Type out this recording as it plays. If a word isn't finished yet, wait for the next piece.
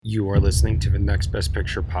You are listening to the Next Best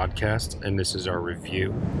Picture podcast, and this is our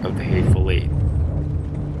review of The Hateful Eight.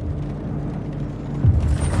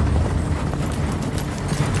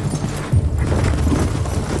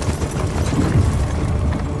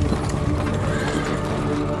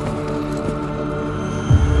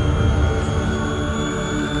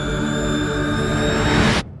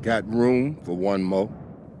 Got room for one more?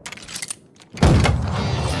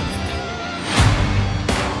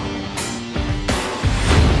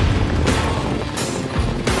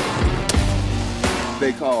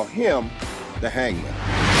 They call him the hangman.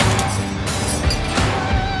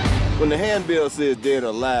 When the handbill says dead or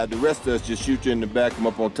alive, the rest of us just shoot you in the back, come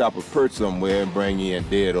up on top of a perch somewhere and bring you in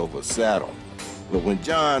dead over a saddle. But when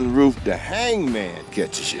John Roof, the hangman,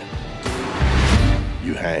 catches you,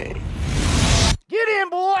 you hang. Get in,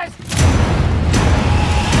 boys!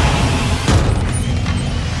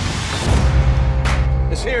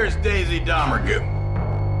 This here is Daisy Domergue.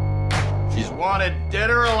 She's wanted dead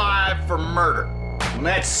or alive for murder. When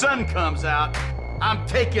that sun comes out, I'm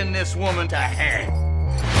taking this woman to hang.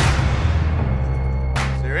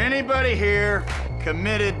 Is there anybody here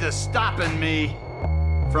committed to stopping me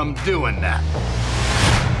from doing that?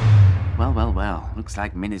 Well. Looks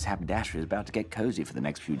like Minnie's haberdashery is about to get cozy for the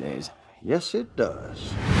next few days. Yes, it does.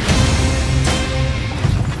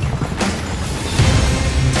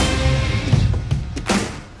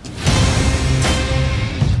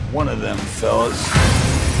 One of them fellas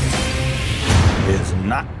is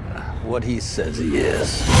not what he says he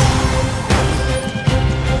is.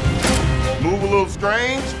 Move a little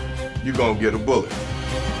strange, you're gonna get a bullet.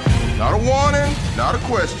 Not a warning, not a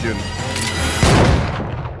question,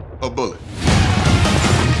 a bullet.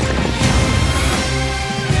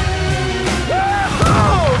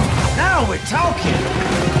 Now we're talking!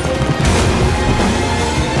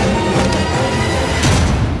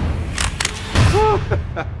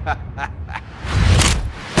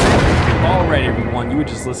 All right, everyone, you were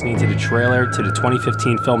just listening to the trailer to the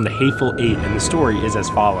 2015 film The Hateful Eight, and the story is as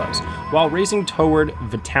follows. While racing toward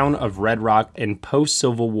the town of Red Rock in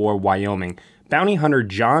post-Civil War Wyoming, bounty hunter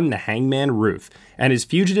John the Hangman Roof and his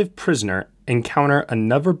fugitive prisoner encounter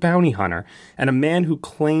another bounty hunter and a man who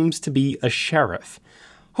claims to be a sheriff.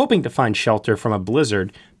 Hoping to find shelter from a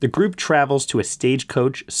blizzard, the group travels to a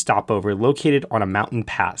stagecoach stopover located on a mountain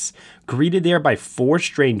pass. Greeted there by four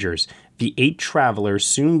strangers, the eight travelers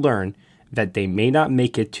soon learn that they may not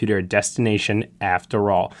make it to their destination after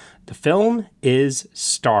all. The film is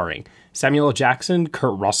starring Samuel L. Jackson,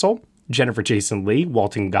 Kurt Russell, Jennifer Jason Leigh,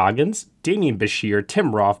 Walton Goggins, Damian Bashir,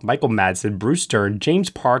 Tim Roth, Michael Madsen, Bruce Dern, James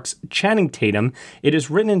Parks, Channing Tatum. It is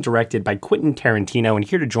written and directed by Quentin Tarantino, and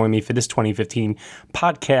here to join me for this 2015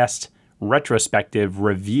 podcast retrospective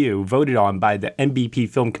review voted on by the MVP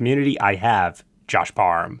film community, I have Josh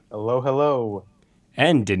Parham. Hello.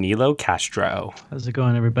 And Danilo Castro. How's it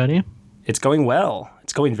going, everybody? It's going well.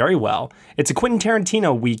 It's going very well. It's a Quentin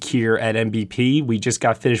Tarantino week here at MVP. We just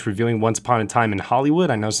got finished reviewing Once Upon a Time in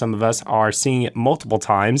Hollywood. I know some of us are seeing it multiple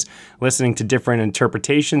times, listening to different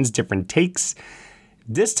interpretations, different takes.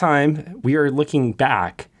 This time, we are looking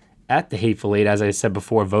back at The Hateful Eight, as I said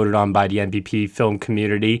before, voted on by the MVP film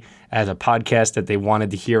community as a podcast that they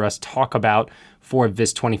wanted to hear us talk about for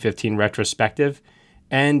this 2015 retrospective.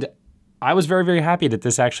 And I was very, very happy that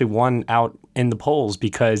this actually won out in the polls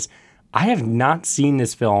because I have not seen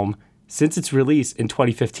this film since its release in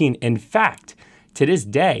 2015. In fact, to this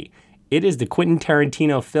day, it is the Quentin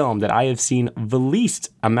Tarantino film that I have seen the least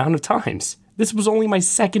amount of times. This was only my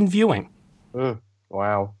second viewing.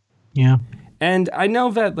 Wow. Yeah. And I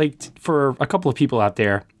know that, for a couple of people out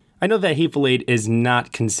there, I know that Hateful Eight is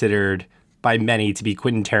not considered by many to be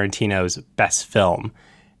Quentin Tarantino's best film.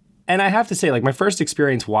 And I have to say, my first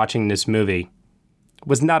experience watching this movie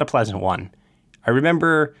was not a pleasant one. I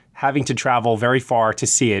remember having to travel very far to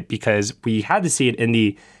see it because we had to see it in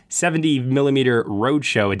the 70mm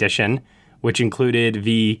Roadshow edition, which included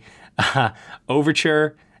the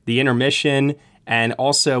overture, the intermission, and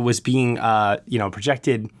also was being,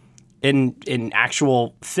 projected in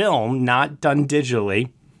actual film, not done digitally.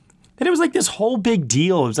 And it was this whole big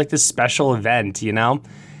deal. It was this special event,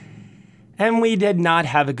 And we did not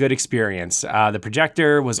have a good experience. The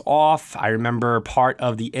projector was off. I remember part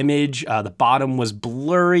of the image. The bottom was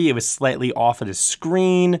blurry. It was slightly off of the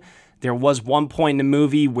screen. There was one point in the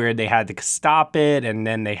movie where they had to stop it, and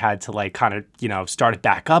then they had to start it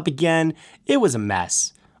back up again. It was a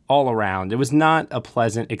mess all around. It was not a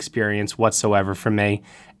pleasant experience whatsoever for me.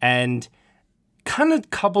 And kind of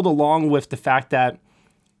coupled along with the fact that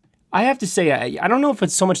I have to say, I don't know if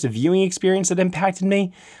it's so much the viewing experience that impacted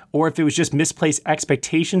me or if it was just misplaced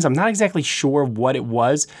expectations. I'm not exactly sure what it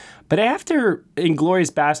was. But after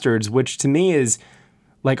Inglourious Bastards, which to me is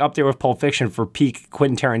like up there with Pulp Fiction for peak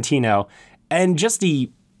Quentin Tarantino, and just the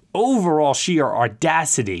overall sheer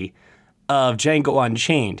audacity of Django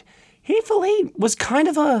Unchained, Hateful Eight was kind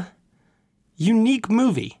of a unique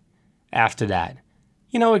movie after that.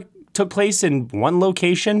 You know, it took place in one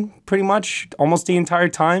location pretty much almost the entire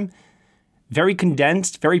time. Very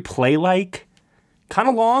condensed, very play-like, kind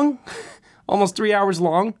of long, almost 3 hours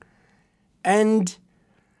long. And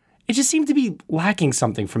it just seemed to be lacking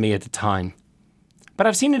something for me at the time. But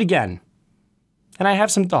I've seen it again, and I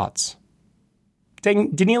have some thoughts.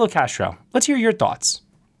 Danilo Castro, let's hear your thoughts.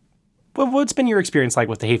 What's been your experience like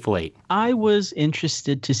with The Hateful Eight? I was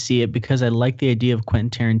interested to see it because I like the idea of Quentin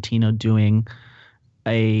Tarantino doing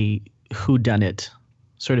a whodunit,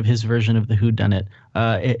 sort of his version of the whodunit.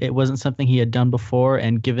 It wasn't something he had done before,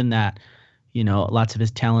 and given that, you know, lots of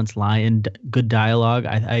his talents lie in good dialogue,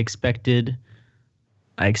 I expected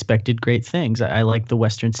great things. I like the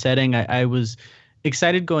Western setting. I was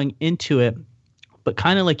excited going into it, but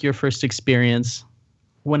kind of like your first experience,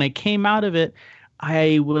 when I came out of it,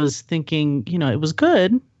 I was thinking, you know, it was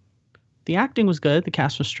good. The acting was good. The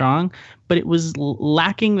cast was strong, but it was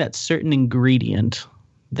lacking that certain ingredient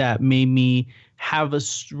that made me have a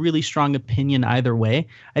really strong opinion either way.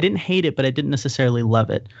 I didn't hate it, but I didn't necessarily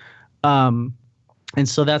love it. And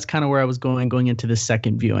so that's kind of where I was going into the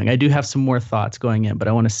second viewing. I do have some more thoughts going in, but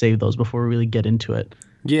I want to save those before we really get into it.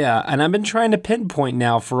 Yeah, and I've been trying to pinpoint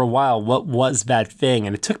now for a while what was that thing,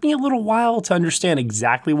 and it took me a little while to understand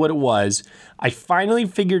exactly what it was. I finally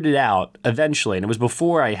figured it out eventually, and it was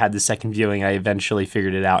before I had the second viewing I eventually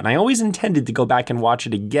figured it out, and I always intended to go back and watch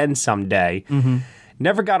it again someday.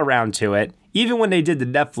 Never got around to it, even when they did the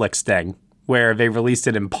Netflix thing, where they released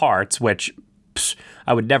it in parts, which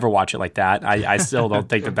I would never watch it like that. I still don't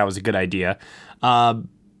think that was a good idea.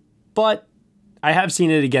 But I have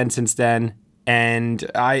seen it again since then. And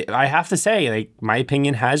I have to say, like, my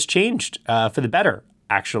opinion has changed for the better,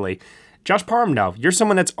 actually. Josh Parham, you're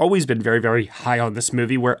someone that's always been very, very high on this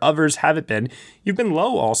movie, where others haven't been. You've been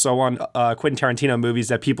low also on Quentin Tarantino movies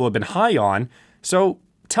that people have been high on. So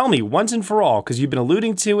tell me, once and for all, because you've been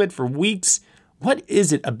alluding to it for weeks, what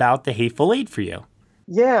is it about The Hateful Eight for you?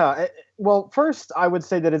 Yeah, well, first, I would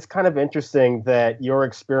say that it's kind of interesting that your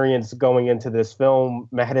experience going into this film,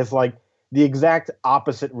 Matt, is like the exact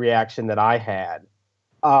opposite reaction that I had.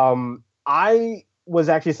 I was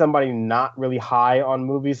actually somebody not really high on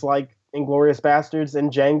movies like Inglourious Bastards and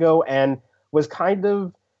Django, and was kind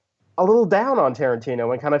of a little down on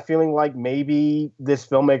Tarantino and kind of feeling like maybe this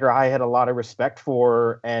filmmaker I had a lot of respect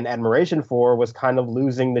for and admiration for was kind of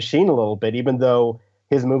losing the sheen a little bit, even though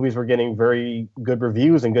his movies were getting very good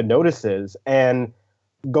reviews and good notices. And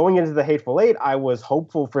going into The Hateful Eight, I was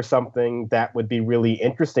hopeful for something that would be really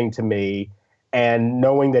interesting to me, and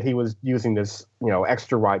knowing that he was using this, you know,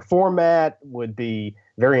 extra wide format would be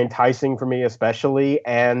very enticing for me, especially.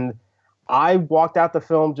 And I walked out the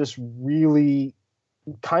film just really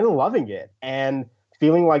kind of loving it and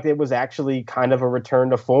feeling like it was actually kind of a return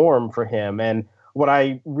to form for him. And what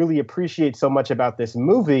I really appreciate so much about this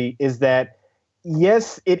movie is that,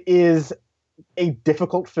 yes, it is a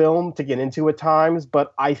difficult film to get into at times,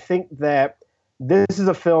 but I think that this is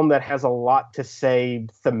a film that has a lot to say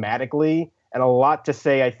thematically and a lot to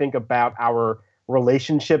say, I think, about our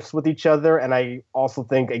relationships with each other. And I also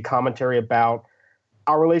think a commentary about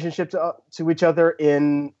our relationship to each other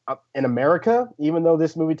in America. Even though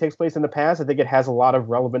this movie takes place in the past, I think it has a lot of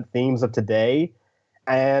relevant themes of today.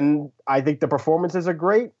 And I think the performances are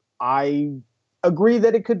great. I agree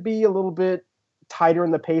that it could be a little bit tighter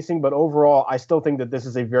in the pacing, but overall, I still think that this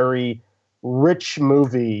is a very rich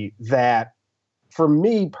movie that, for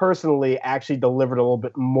me personally, actually delivered a little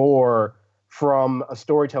bit more from a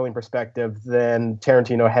storytelling perspective than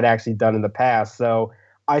Tarantino had actually done in the past. So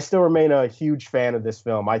I still remain a huge fan of this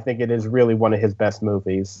film. I think it is really one of his best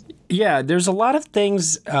movies. Yeah, there's a lot of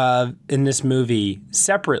things in this movie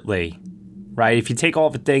separately, right? If you take all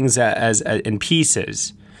the things as in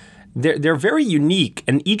pieces, they're very unique,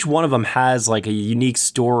 and each one of them has like a unique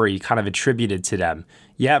story kind of attributed to them.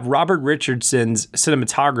 You have Robert Richardson's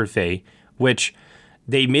cinematography, which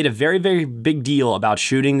they made a very, very big deal about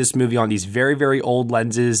shooting this movie on these very, very old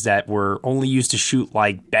lenses that were only used to shoot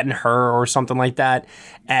like Ben-Hur or something like that.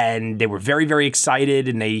 And they were very, very excited,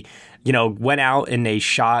 and they, you know, went out and they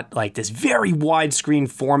shot like this very widescreen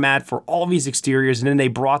format for all these exteriors. And then they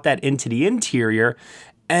brought that into the interior.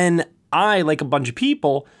 And I, like a bunch of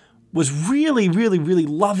people, was really, really, really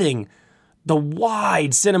loving the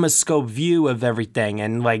wide CinemaScope view of everything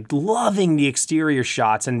and like loving the exterior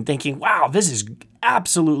shots and thinking, wow, this is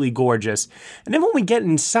absolutely gorgeous. And then when we get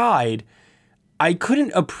inside, I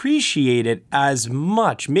couldn't appreciate it as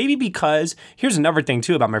much. Maybe because, here's another thing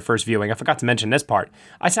too about my first viewing. I forgot to mention this part.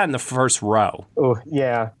 I sat in the first row. Oh,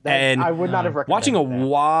 yeah. And I would not have recommended watching a that.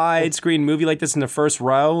 widescreen movie like this in the first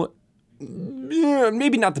row,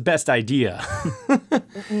 maybe not the best idea.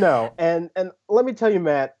 No, and let me tell you,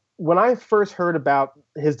 Matt, when I first heard about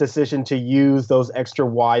his decision to use those extra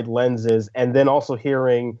wide lenses and then also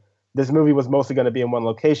hearing this movie was mostly going to be in one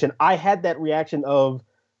location, I had that reaction of,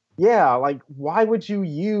 yeah, like, why would you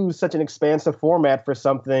use such an expansive format for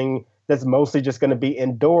something that's mostly just going to be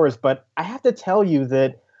indoors? But I have to tell you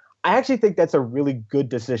that I actually think that's a really good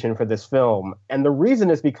decision for this film. And the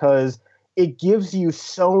reason is because it gives you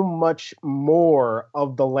so much more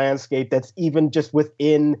of the landscape that's even just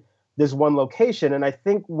within this one location. And I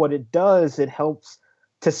think what it does, it helps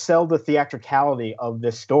to sell the theatricality of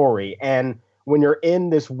this story. And when you're in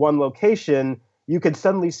this one location, you can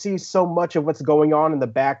suddenly see so much of what's going on in the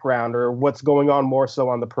background or what's going on more so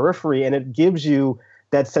on the periphery. And it gives you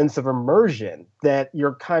that sense of immersion that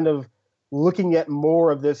you're kind of looking at more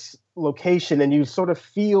of this location and you sort of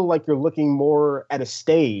feel like you're looking more at a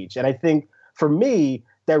stage. And I think for me,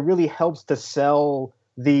 that really helps to sell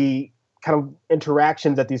the kind of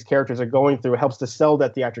interactions that these characters are going through. It helps to sell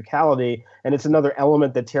that theatricality. And it's another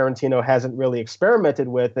element that Tarantino hasn't really experimented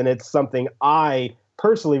with. And it's something I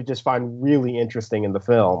personally just find really interesting in the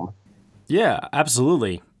film. Yeah,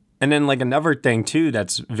 absolutely. And then like another thing too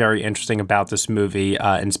that's very interesting about this movie,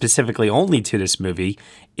 and specifically only to this movie,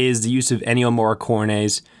 is the use of Ennio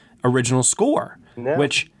Morricone's original score,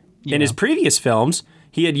 which in his previous films,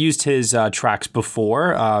 he had used his tracks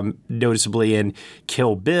before, noticeably in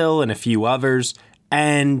Kill Bill and a few others.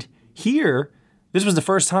 And here, this was the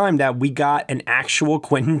first time that we got an actual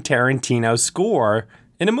Quentin Tarantino score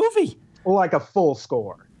in a movie. Like a full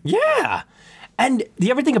score. Yeah. And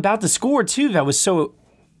the other thing about the score, too, that was so,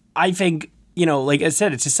 I think, you know, like I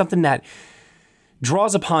said, it's just something that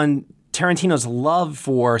draws upon Tarantino's love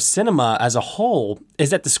for cinema as a whole,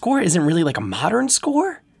 is that the score isn't really like a modern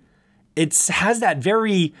score. It has that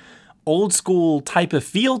very old school type of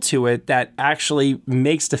feel to it that actually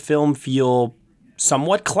makes the film feel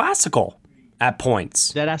somewhat classical at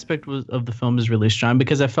points. That aspect of the film is really strong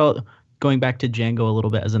because I felt, going back to Django a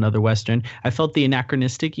little bit as another Western, I felt the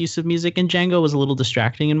anachronistic use of music in Django was a little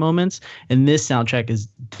distracting in moments. And this soundtrack is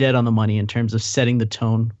dead on the money in terms of setting the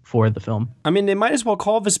tone for the film. I mean, they might as well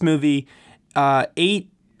call this movie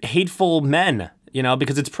 8 Hateful Men, you know,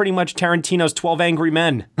 because it's pretty much Tarantino's 12 Angry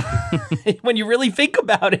Men. When you really think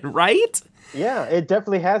about it, right? Yeah, it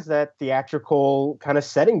definitely has that theatrical kind of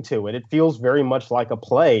setting to it. It feels very much like a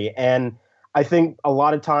play. And I think a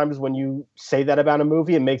lot of times when you say that about a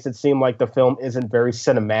movie, it makes it seem like the film isn't very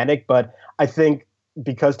cinematic. But I think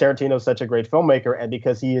because Tarantino is such a great filmmaker and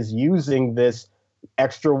because he is using this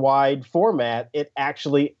extra wide format, it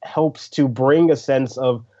actually helps to bring a sense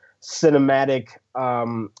of cinematic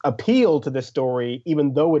appeal to the story,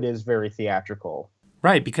 even though it is very theatrical.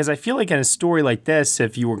 Right, because I feel like in a story like this,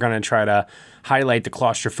 if you were going to try to highlight the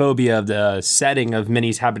claustrophobia of the setting of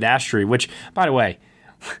Minnie's haberdashery, which, by the way,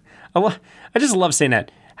 I just love saying that,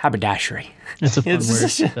 haberdashery. It's a fun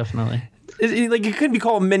word, definitely. Like it could be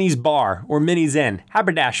called Minnie's Bar or Minnie's Inn,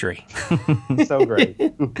 haberdashery. So great.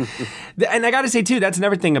 And I got to say, too, that's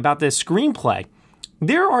another thing about this screenplay.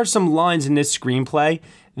 There are some lines in this screenplay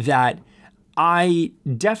that I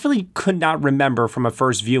definitely could not remember from a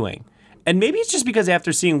first viewing. And maybe it's just because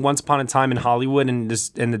after seeing Once Upon a Time in Hollywood and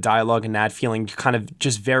the dialogue and that feeling kind of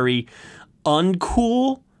just very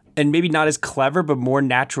uncool and maybe not as clever, but more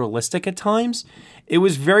naturalistic at times, it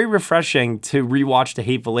was very refreshing to rewatch The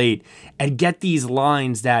Hateful Eight and get these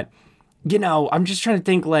lines that, you know, I'm just trying to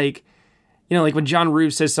think like, you know, like when John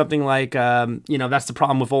Roos says something like, you know, that's the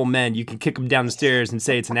problem with old men. You can kick them down the stairs and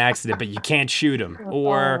say it's an accident, but you can't shoot them.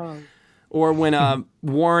 Or when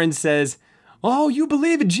Warren says, oh, you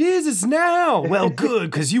believe in Jesus now? Well,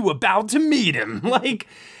 good, because you about to meet him. Like,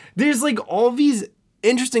 there's like all these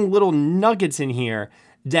interesting little nuggets in here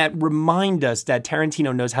that remind us that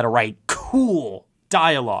Tarantino knows how to write cool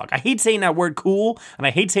dialogue. I hate saying that word cool, and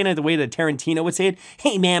I hate saying it the way that Tarantino would say it.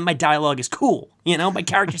 Hey, man, my dialogue is cool. You know, my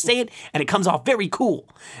characters say it, and it comes off very cool.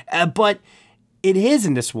 But it is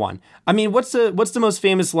in this one. I mean, what's the most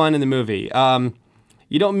famous line in the movie?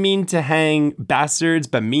 You don't mean to hang bastards,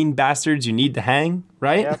 but mean bastards you need to hang,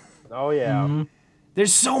 right? Yep. Oh, yeah. Mm-hmm.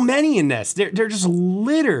 There's so many in this. They're just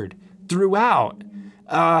littered throughout.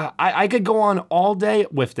 I could go on all day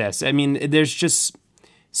with this. I mean, there's just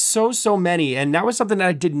So many. And that was something that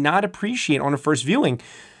I did not appreciate on a first viewing,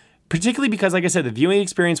 particularly because, like I said, the viewing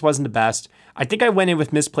experience wasn't the best. I think I went in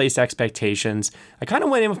with misplaced expectations. I kind of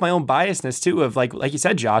went in with my own biasness too, of like you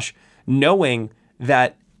said, Josh, knowing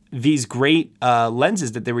that these great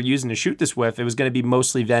lenses that they were using to shoot this with, it was going to be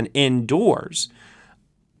mostly then indoors.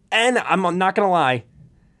 And I'm not going to lie,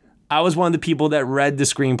 I was one of the people that read the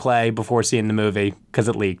screenplay before seeing the movie because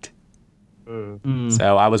it leaked.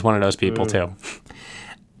 So I was one of those people too.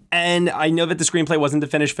 And I know that the screenplay wasn't the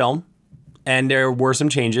finished film, and there were some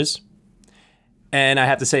changes. And I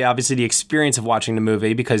have to say, obviously, the experience of watching the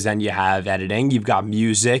movie, because then you have editing, you've got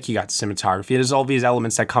music, you got cinematography. There's all these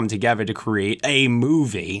elements that come together to create a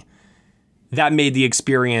movie that made the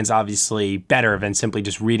experience obviously better than simply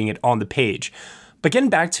just reading it on the page. But getting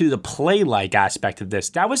back to the play-like aspect of this,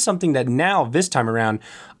 that was something that now, this time around,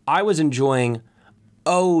 I was enjoying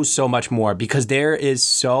so much more, because there is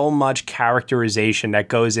so much characterization that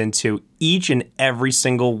goes into each and every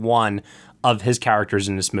single one of his characters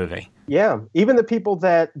in this movie. Yeah, even the people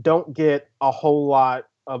that don't get a whole lot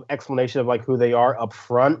of explanation of like who they are up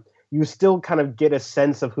front, you still kind of get a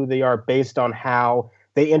sense of who they are based on how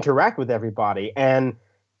they interact with everybody. And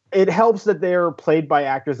it helps that they're played by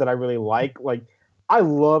actors that I really like. Like, I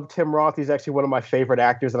love Tim Roth. He's actually one of my favorite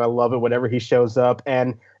actors, and I love it whenever he shows up.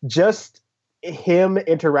 And just him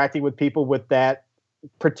interacting with people with that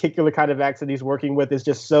particular kind of accent he's working with is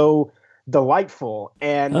just so delightful.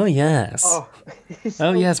 And oh yes,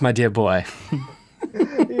 yes, my dear boy.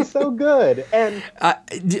 He's so good. And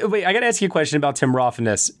wait, I gotta ask you a question about Tim Roth in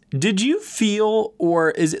this. Did you feel,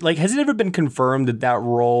 or is it like, has it ever been confirmed that that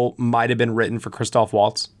role might have been written for Christoph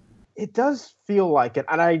Waltz? It does feel like it,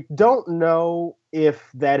 and I don't know if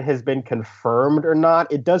that has been confirmed or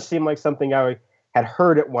not. It does seem like something I had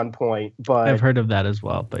heard at one point, but I've heard of that as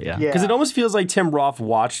well, but yeah. Because it almost feels like Tim Roth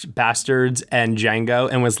watched Bastards and Django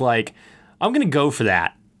and was like, I'm going to go for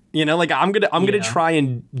that. You know, like I'm gonna try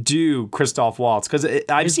and do Christoph Waltz, because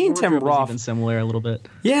I've seen Tim Roth even similar a little bit.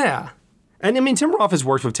 Yeah, and I mean Tim Roth has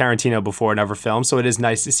worked with Tarantino before in other films, so it is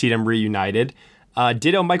nice to see them reunited.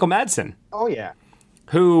 Ditto Michael Madsen. Oh yeah,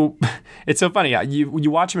 who it's so funny.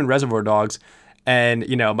 You watch him in Reservoir Dogs, and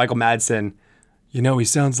you know Michael Madsen. You know he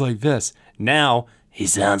sounds like this. Now he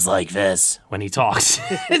sounds like this when he talks.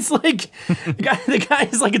 It's like the guy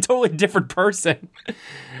is like a totally different person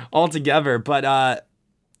altogether. But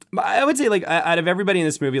I would say, like, out of everybody in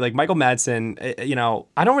this movie, like Michael Madsen, you know,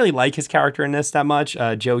 I don't really like his character in this that much.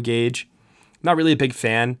 Joe Gage, not really a big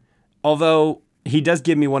fan. Although he does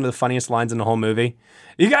give me one of the funniest lines in the whole movie.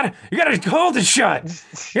 You gotta hold it shut.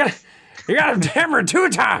 You gotta hammer 2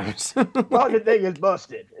 times. Well, the thing is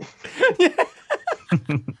busted.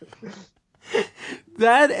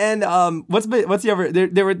 That and what's the other?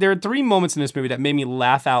 There were 3 moments in this movie that made me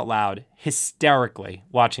laugh out loud hysterically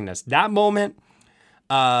watching this. That moment,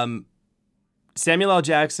 Samuel L.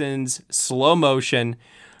 Jackson's slow motion.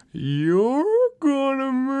 You're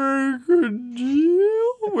gonna make a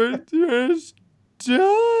deal with this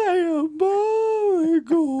diabolical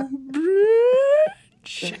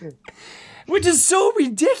bitch, which is so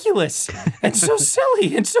ridiculous and so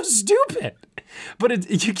silly and so stupid. But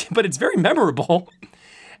it's very memorable.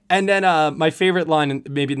 And then my favorite line,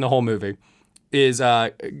 maybe in the whole movie, is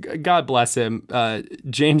God bless him,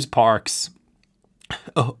 James Parks,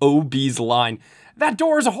 OB's line, "That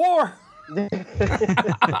door is a whore."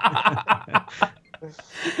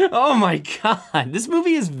 Oh my God, this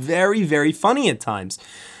movie is very, very funny at times.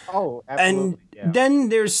 Oh, absolutely. And then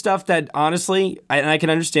there's stuff that honestly, and I can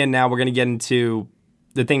understand now. We're gonna get into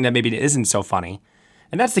the thing that maybe isn't so funny.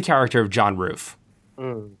 And that's the character of John Roof.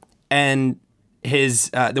 And his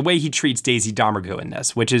the way he treats Daisy Domergue in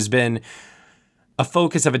this, which has been a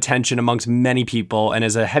focus of attention amongst many people and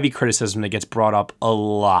is a heavy criticism that gets brought up a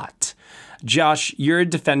lot. Josh, you're a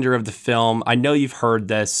defender of the film. I know you've heard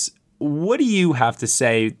this. What do you have to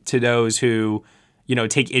say to those who, you know,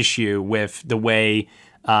 take issue with the way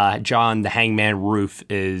John the Hangman Roof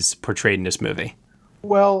is portrayed in this movie?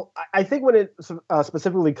 Well, I think when it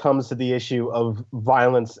specifically comes to the issue of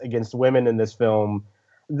violence against women in this film,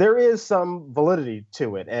 there is some validity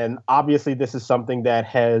to it. And obviously this is something that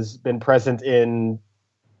has been present in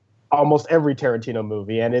almost every Tarantino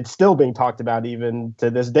movie, and it's still being talked about even to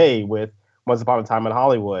this day with Once Upon a Time in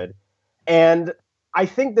Hollywood. And I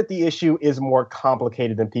think that the issue is more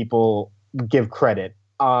complicated than people give credit.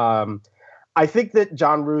 I think that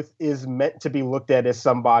John Ruth is meant to be looked at as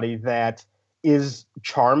somebody that is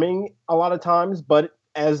charming a lot of times, but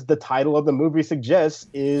as the title of the movie suggests,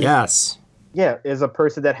 is a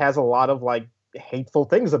person that has a lot of like hateful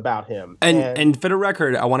things about him. And for the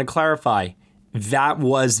record, I want to clarify, that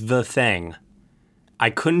was the thing. I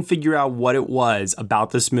couldn't figure out what it was about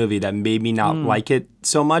this movie that made me not like it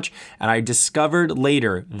so much. And I discovered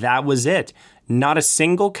later that was it. Not a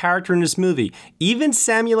single character in this movie, even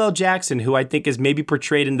Samuel L. Jackson, who I think is maybe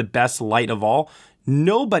portrayed in the best light of all,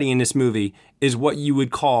 nobody in this movie is what you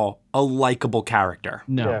would call a likable character.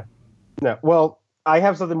 No. Yeah. No. Well, I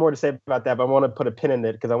have something more to say about that, but I want to put a pin in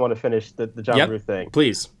it because I want to finish the John Ruth thing.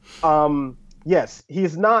 Please. Yes,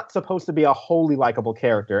 he's not supposed to be a wholly likable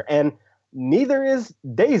character, and neither is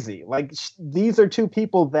Daisy. Like, these are two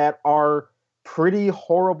people that are pretty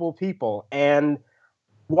horrible people. And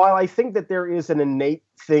while I think that there is an innate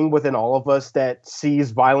thing within all of us that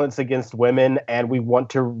sees violence against women and we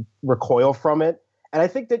want to recoil from it, and I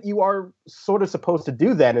think that you are sort of supposed to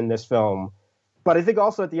do that in this film, but I think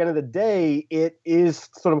also at the end of the day, it is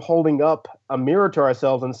sort of holding up a mirror to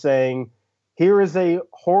ourselves and saying, here is a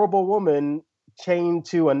horrible woman chained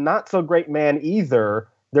to a not so great man either.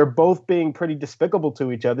 They're both being pretty despicable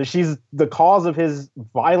to each other. She's the cause of his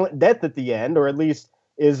violent death at the end, or at least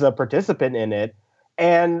is a participant in it.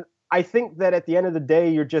 And I think that at the end of the day,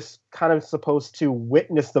 you're just kind of supposed to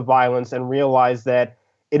witness the violence and realize that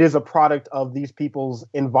it is a product of these people's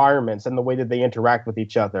environments and the way that they interact with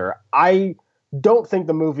each other. I don't think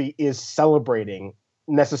the movie is celebrating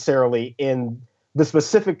necessarily in the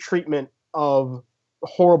specific treatment of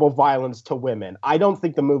horrible violence to women. I don't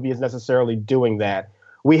think the movie is necessarily doing that.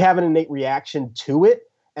 We have an innate reaction to it,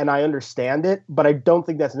 and I understand it, but I don't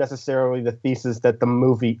think that's necessarily the thesis that the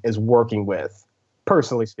movie is working with,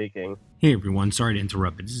 personally speaking. Hey everyone, sorry to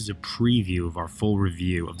interrupt, but this is a preview of our full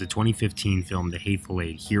review of the 2015 film The Hateful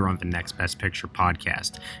Eight here on the Next Best Picture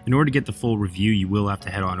podcast. In order to get the full review, you will have to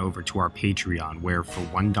head on over to our Patreon, where for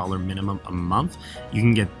 $1 minimum a month, you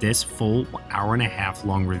can get this full hour-and-a-half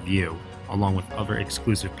long review, along with other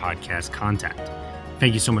exclusive podcast content.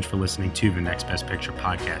 Thank you so much for listening to the Next Best Picture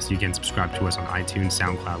podcast. You can subscribe to us on iTunes,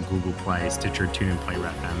 SoundCloud, Google Play, Stitcher, TuneIn, Player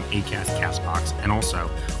FM, Acast, CastBox, and also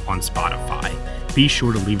on Spotify. Be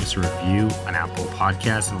sure to leave us a review on Apple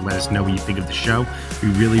Podcasts and let us know what you think of the show. We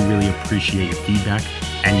really, really appreciate your feedback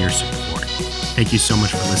and your support. Thank you so much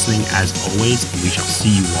for listening, as always, and we shall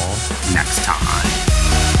see you all next time.